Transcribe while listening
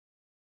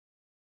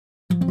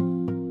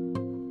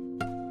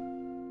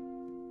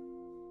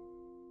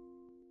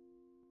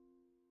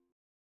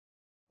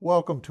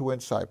Welcome to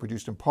Insight,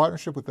 produced in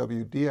partnership with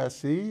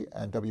WDSE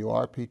and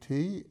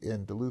WRPT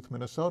in Duluth,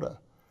 Minnesota.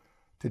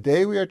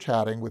 Today we are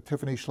chatting with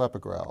Tiffany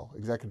Schleppegrell,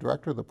 Executive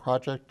Director of the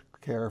Project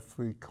Care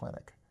Free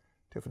Clinic.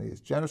 Tiffany has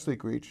generously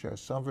agreed to share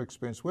some of her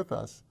experience with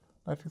us.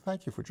 I'd like to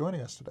thank you for joining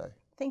us today.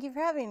 Thank you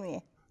for having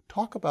me.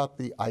 Talk about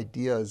the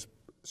ideas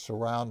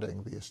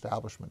surrounding the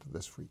establishment of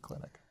this free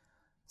clinic.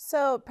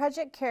 So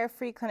Project Care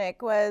Free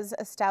Clinic was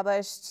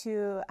established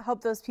to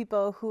help those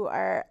people who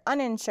are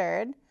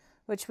uninsured,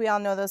 which we all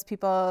know those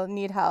people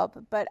need help,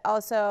 but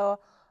also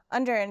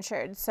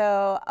underinsured.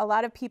 So a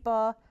lot of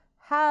people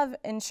have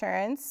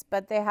insurance,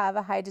 but they have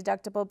a high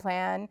deductible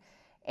plan,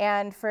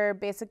 and for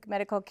basic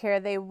medical care,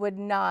 they would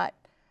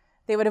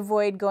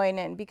avoid going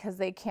in because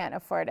they can't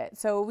afford it.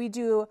 So we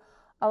do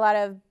a lot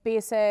of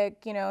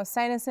basic,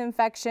 sinus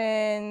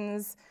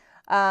infections,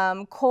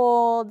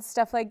 cold,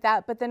 stuff like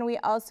that. But then we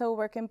also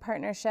work in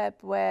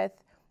partnership with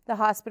the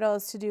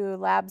hospitals to do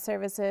lab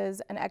services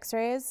and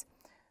x-rays.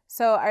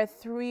 So our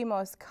three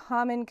most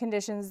common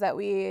conditions that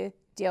we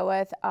deal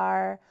with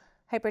are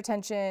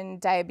hypertension,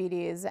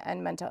 diabetes,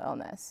 and mental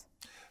illness.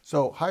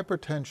 So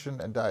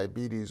hypertension and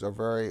diabetes are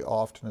very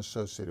often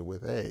associated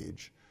with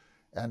age.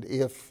 And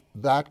if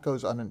that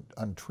goes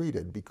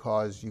untreated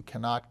because you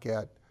cannot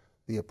get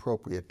the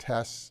appropriate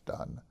tests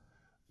done,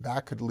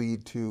 that could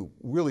lead to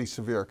really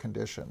severe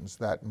conditions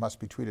that must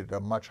be treated at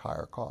a much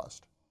higher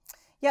cost.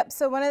 Yep,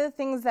 so one of the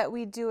things that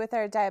we do with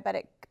our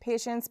diabetic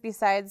patients,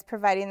 besides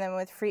providing them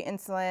with free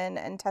insulin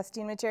and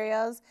testing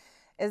materials,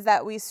 is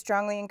that we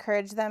strongly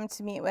encourage them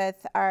to meet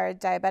with our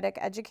diabetic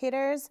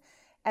educators.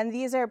 And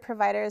these are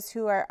providers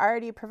who are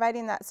already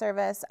providing that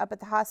service up at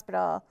the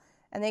hospital,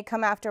 and they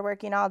come after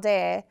working all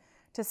day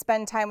to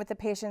spend time with the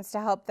patients to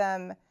help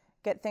them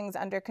get things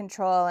under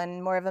control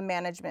and more of a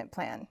management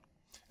plan.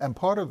 And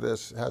part of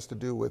this has to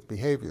do with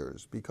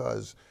behaviors,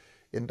 because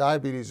in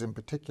diabetes in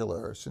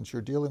particular, since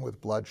you're dealing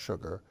with blood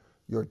sugar,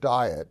 your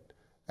diet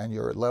and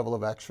your level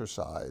of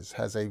exercise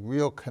has a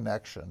real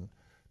connection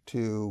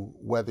to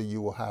whether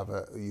you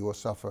will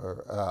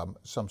suffer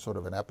some sort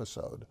of an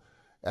episode.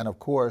 And of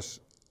course,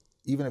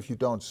 even if you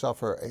don't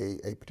suffer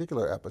a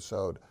particular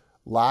episode,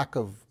 lack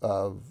of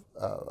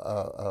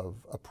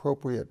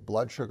appropriate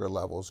blood sugar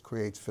levels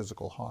creates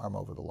physical harm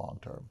over the long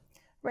term.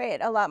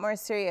 Right, a lot more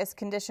serious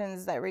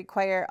conditions that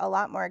require a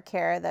lot more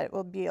care that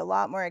will be a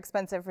lot more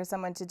expensive for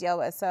someone to deal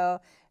with.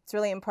 So it's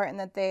really important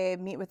that they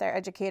meet with their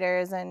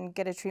educators and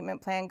get a treatment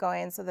plan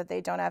going so that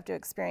they don't have to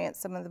experience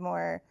some of the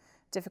more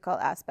difficult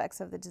aspects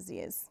of the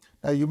disease.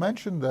 Now you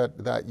mentioned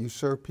that you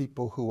serve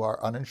people who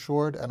are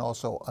uninsured and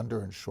also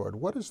underinsured.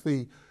 What is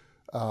the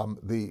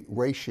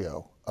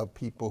ratio of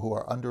people who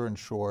are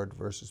underinsured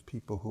versus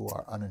people who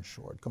are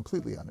uninsured,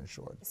 completely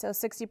uninsured? So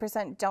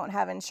 60% don't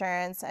have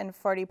insurance and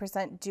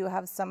 40% do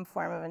have some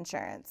form of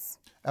insurance.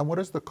 And what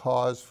is the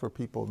cause for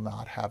people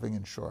not having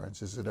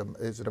insurance? Is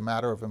it a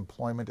matter of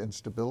employment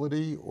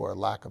instability or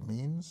lack of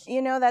means?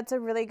 That's a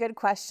really good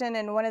question,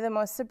 and one of the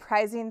most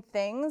surprising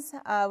things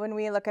when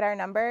we look at our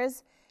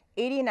numbers,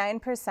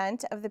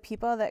 89% of the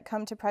people that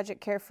come to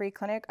Project Care Free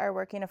Clinic are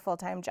working a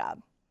full-time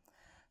job.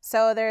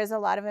 So there's a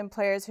lot of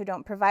employers who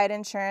don't provide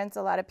insurance.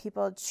 A lot of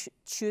people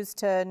choose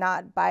to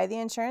not buy the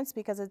insurance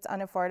because it's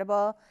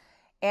unaffordable.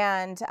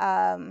 And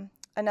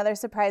another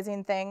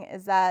surprising thing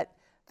is that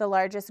the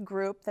largest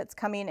group that's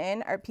coming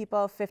in are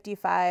people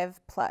 55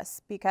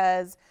 plus,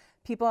 because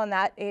people in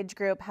that age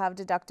group have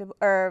deductible,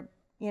 or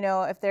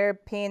if they're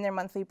paying their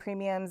monthly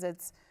premiums,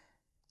 it's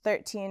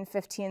 $1,300,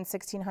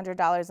 $1,500,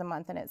 $1,600 a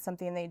month, and it's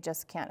something they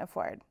just can't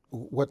afford.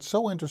 What's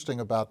so interesting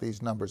about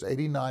these numbers,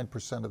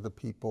 89% of the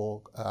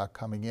people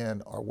coming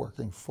in are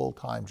working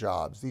full-time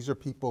jobs. These are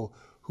people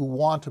who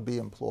want to be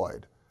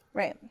employed.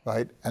 Right.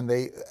 Right?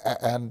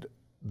 And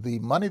the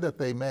money that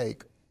they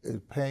make is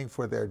paying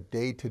for their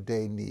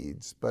day-to-day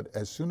needs. But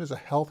as soon as a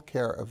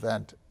healthcare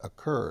event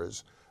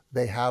occurs,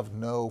 they have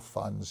no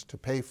funds to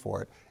pay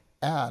for it.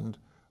 And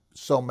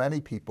so many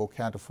people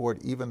can't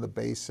afford even the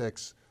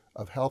basics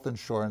of health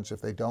insurance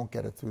if they don't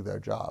get it through their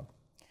job.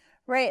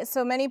 Right,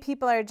 so many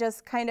people are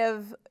just kind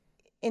of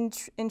in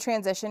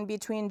transition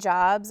between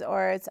jobs,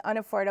 or it's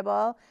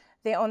unaffordable.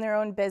 They own their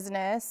own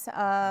business.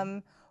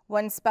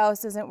 One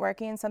spouse isn't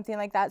working, something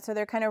like that. So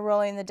they're kind of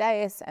rolling the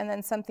dice, and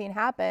then something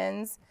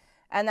happens,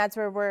 and that's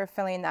where we're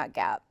filling that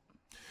gap.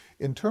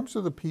 In terms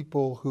of the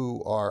people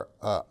who are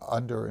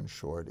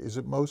underinsured, is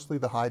it mostly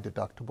the high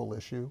deductible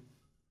issue?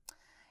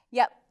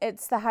 Yep,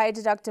 it's the high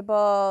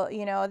deductible.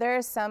 There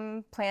are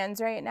some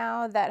plans right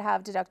now that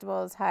have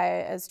deductibles as high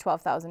as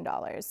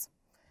 $12,000.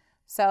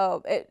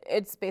 So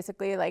it's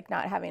basically like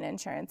not having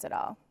insurance at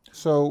all.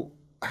 So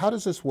how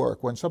does this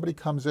work? When somebody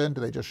comes in,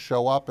 do they just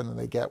show up and then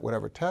they get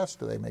whatever test?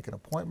 Do they make an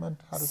appointment?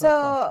 How does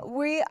that function?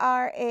 We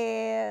are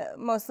a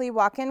mostly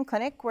walk-in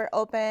clinic. We're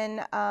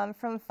open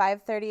from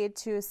 5:30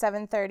 to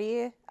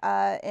 7:30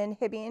 in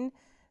Hibbing.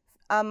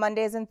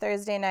 Mondays and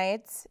Thursday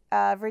nights,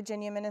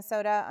 Virginia,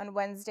 Minnesota on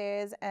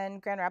Wednesdays,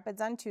 and Grand Rapids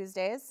on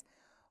Tuesdays.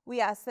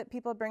 We ask that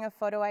people bring a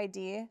photo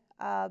ID.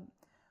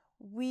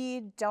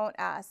 We don't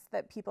ask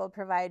that people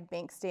provide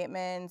bank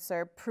statements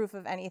or proof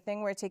of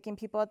anything. We're taking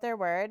people at their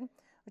word,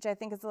 which I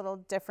think is a little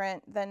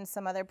different than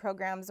some other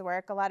programs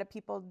work. A lot of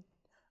people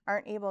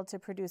aren't able to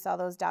produce all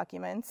those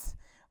documents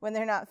when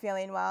they're not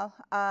feeling well.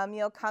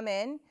 You'll come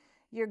in,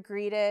 you're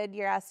greeted,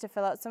 you're asked to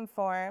fill out some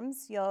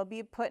forms. You'll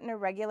be put in a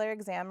regular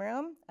exam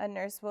room. A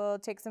nurse will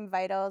take some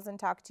vitals and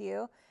talk to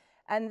you.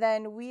 And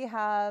then we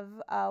have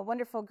a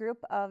wonderful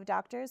group of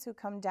doctors who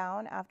come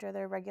down after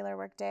their regular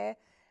workday,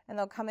 and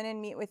they'll come in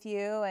and meet with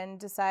you and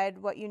decide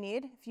what you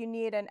need. If you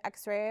need an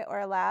x-ray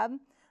or a lab,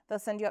 they'll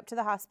send you up to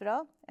the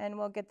hospital and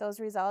we'll get those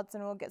results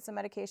and we'll get some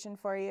medication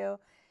for you.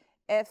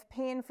 If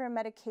paying for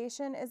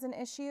medication is an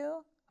issue,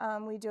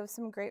 we do have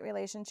some great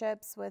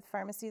relationships with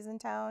pharmacies in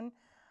town.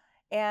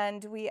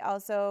 And we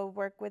also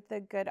work with the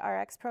Good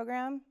RX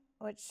program,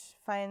 which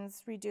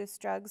finds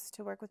reduced drugs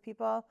to work with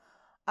people.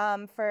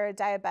 For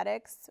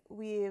diabetics,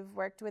 we've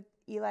worked with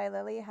Eli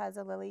Lilly, has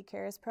a Lilly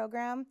Cares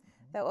program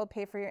that will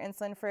pay for your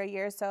insulin for a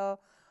year. So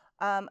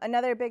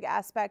another big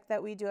aspect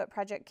that we do at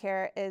Project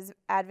CARE is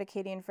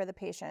advocating for the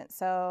patient.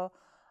 So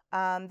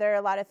there are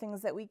a lot of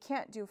things that we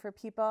can't do for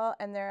people,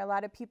 and there are a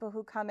lot of people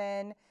who come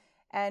in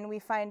and we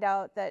find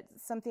out that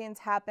something's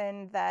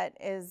happened that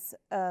is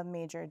a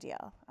major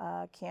deal,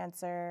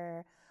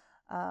 cancer,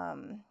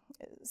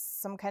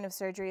 some kind of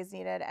surgery is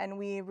needed, and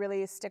we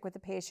really stick with the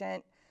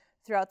patient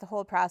throughout the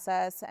whole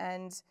process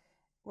and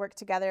work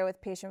together with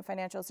patient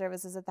financial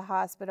services at the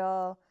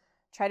hospital,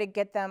 try to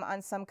get them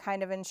on some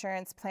kind of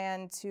insurance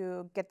plan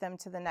to get them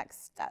to the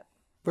next step.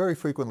 Very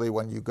frequently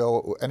when you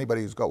go,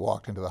 anybody who's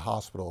walked into the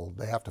hospital,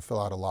 they have to fill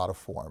out a lot of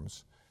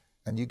forms.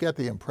 And you get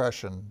the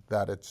impression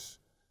that it's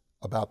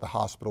about the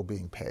hospital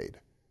being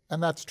paid.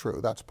 And that's true,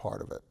 that's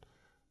part of it.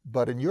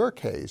 But in your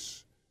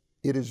case,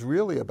 it is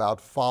really about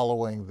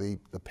following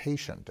the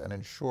patient and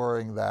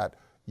ensuring that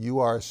you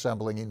are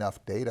assembling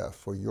enough data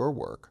for your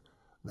work,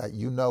 that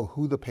you know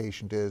who the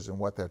patient is and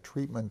what their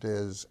treatment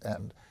is,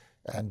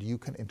 and you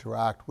can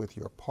interact with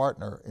your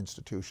partner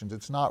institutions.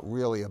 It's not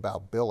really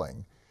about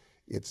billing.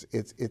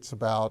 It's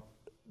about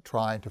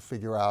trying to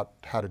figure out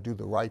how to do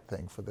the right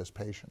thing for this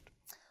patient.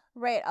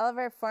 Right, all of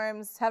our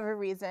forms have a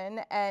reason,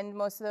 and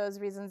most of those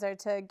reasons are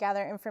to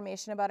gather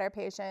information about our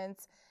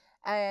patients.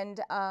 And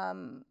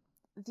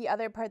the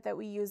other part that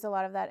we use a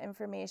lot of that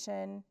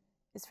information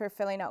is for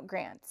filling out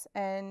grants.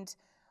 And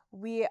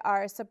we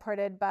are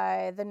supported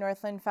by the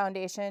Northland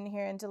Foundation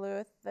here in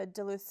Duluth, the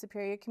Duluth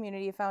Superior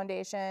Community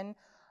Foundation,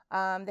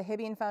 the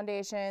Hibbing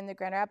Foundation, the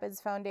Grand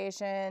Rapids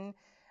Foundation,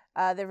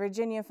 the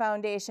Virginia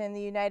Foundation,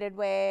 the United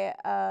Way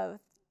of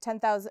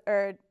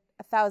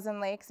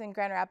 1,000 Lakes in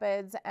Grand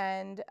Rapids,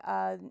 and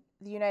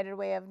the United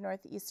Way of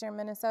Northeastern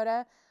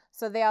Minnesota.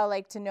 So they all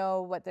like to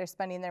know what they're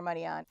spending their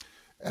money on.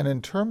 And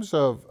in terms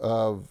of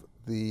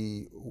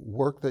the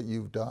work that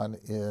you've done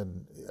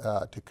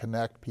to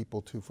connect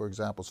people to, for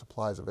example,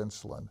 supplies of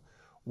insulin,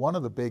 one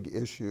of the big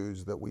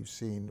issues that we've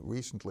seen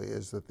recently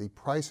is that the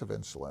price of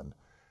insulin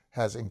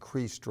has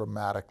increased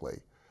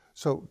dramatically.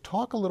 So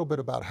talk a little bit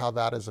about how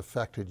that has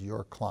affected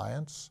your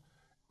clients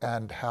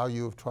and how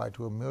you've tried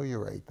to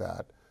ameliorate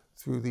that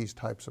through these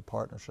types of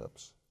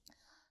partnerships.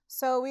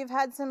 So we've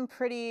had some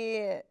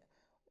pretty,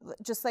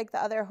 just like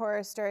the other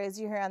horror stories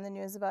you hear on the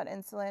news about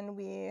insulin,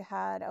 we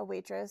had a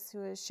waitress who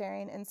was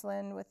sharing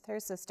insulin with her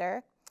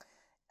sister.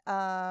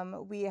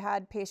 We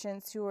had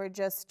patients who were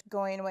just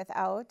going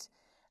without.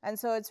 And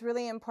so it's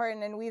really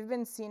important, and we've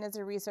been seen as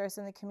a resource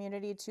in the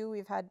community too.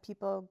 We've had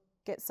people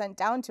get sent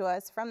down to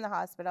us from the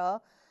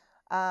hospital.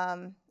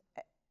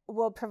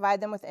 We'll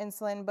provide them with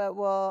insulin, but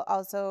we'll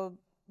also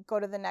go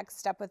to the next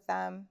step with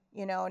them,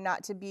 you know,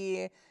 not to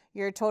be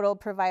your total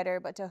provider,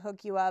 but to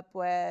hook you up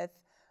with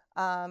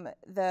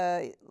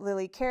the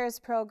Lilly Cares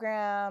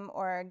program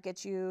or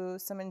get you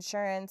some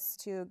insurance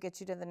to get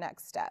you to the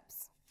next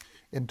steps.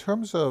 In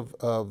terms of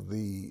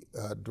the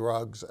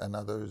drugs and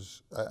other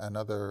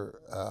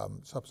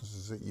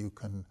substances that you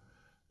can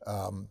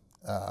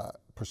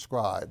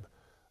prescribe,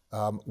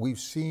 we've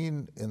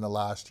seen in the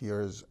last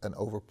years an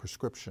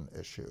overprescription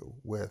issue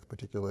with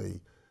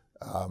particularly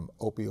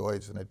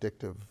opioids and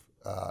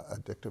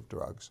addictive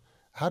drugs.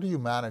 How do you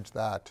manage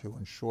that to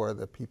ensure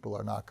that people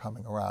are not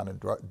coming around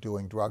and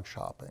doing drug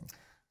shopping?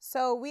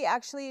 So we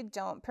actually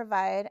don't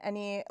provide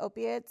any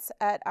opiates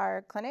at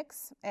our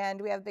clinics,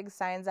 and we have big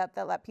signs up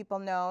that let people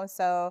know,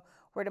 so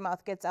word of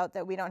mouth gets out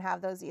that we don't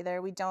have those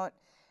either. We don't,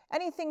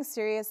 anything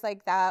serious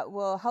like that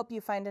will help you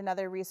find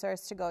another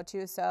resource to go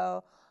to.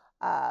 So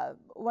part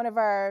of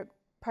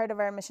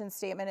our mission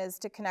statement is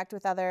to connect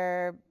with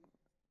other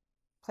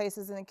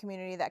places in the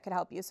community that could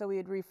help you. So we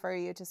would refer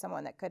you to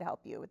someone that could help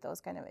you with those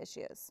kind of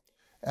issues.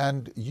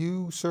 And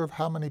you serve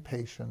how many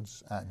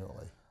patients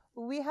annually?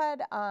 We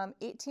had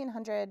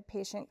 1,800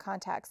 patient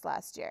contacts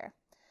last year.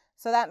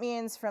 So that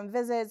means from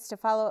visits to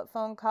follow-up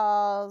phone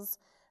calls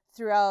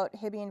throughout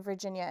Hibbing,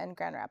 Virginia, and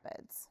Grand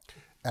Rapids.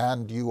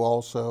 And you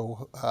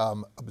also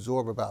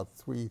absorb about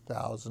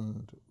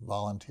 3,000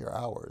 volunteer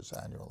hours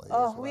annually.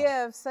 Oh, as well. We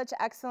have such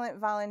excellent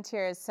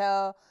volunteers.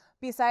 So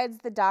besides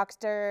the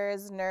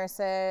doctors,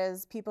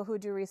 nurses, people who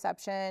do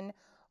reception,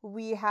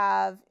 We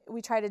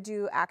try to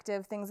do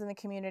active things in the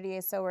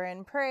community. So we're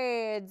in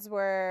parades,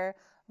 we're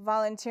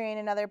volunteering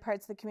in other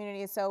parts of the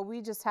community. So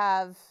we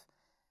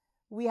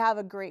have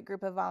a great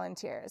group of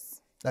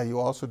volunteers. Now, you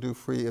also do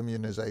free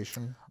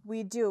immunization?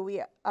 We do.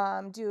 We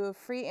do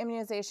free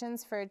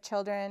immunizations for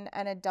children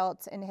and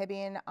adults in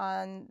Hibbing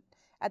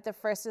at the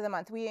first of the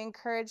month. We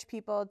encourage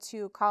people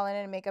to call in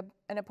and make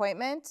an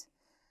appointment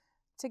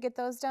to get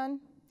those done.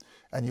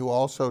 And you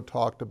also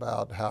talked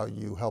about how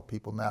you help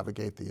people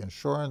navigate the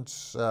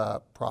insurance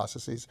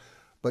processes,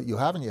 but you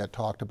haven't yet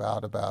talked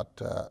about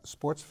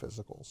sports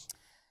physicals.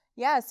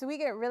 Yeah, so we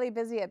get really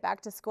busy at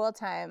back to school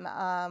time.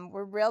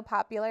 We're real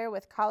popular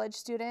with college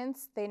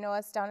students. They know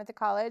us down at the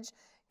college.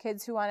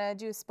 Kids who want to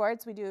do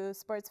sports, we do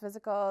sports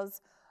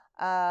physicals.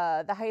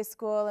 The high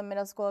school and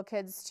middle school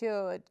kids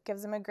too. It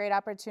gives them a great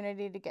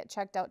opportunity to get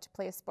checked out to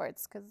play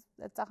sports because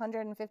it's a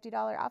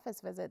 $150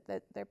 office visit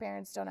that their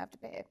parents don't have to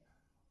pay.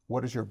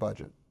 What is your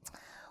budget?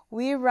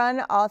 We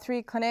run all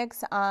 3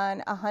 clinics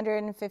on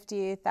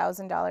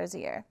 $150,000 a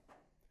year.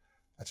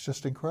 That's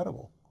just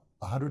incredible.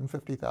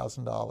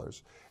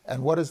 $150,000.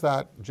 And what is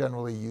that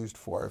generally used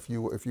for? If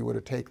you were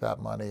to take that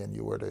money and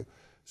you were to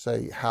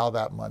say how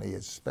that money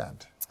is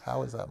spent,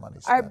 how is that money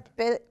spent?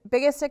 Our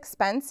biggest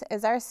expense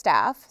is our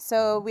staff.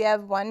 So we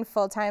have 1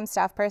 full-time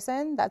staff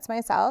person, that's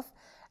myself.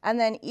 And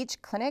then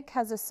each clinic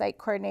has a site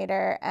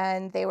coordinator,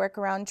 and they work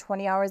around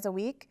 20 hours a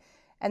week.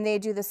 And they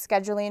do the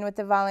scheduling with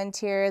the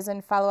volunteers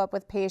and follow up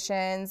with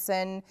patients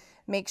and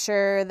make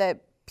sure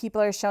that people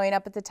are showing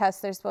up at the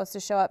tests they're supposed to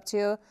show up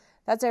to.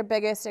 That's our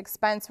biggest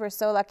expense. We're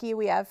so lucky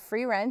we have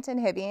free rent in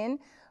Hibbing.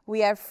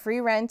 We have free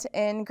rent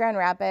in Grand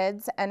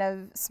Rapids and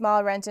a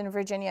small rent in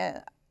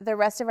Virginia. The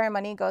rest of our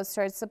money goes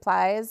towards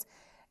supplies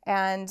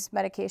and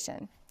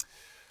medication.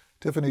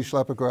 Tiffany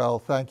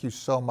Schleppegrell, thank you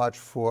so much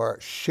for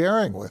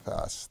sharing with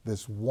us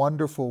this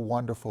wonderful,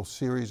 wonderful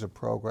series of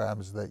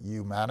programs that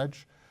you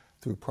manage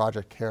through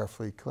Project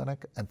Carefree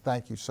Clinic, and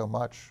thank you so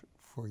much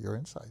for your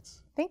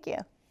insights. Thank you.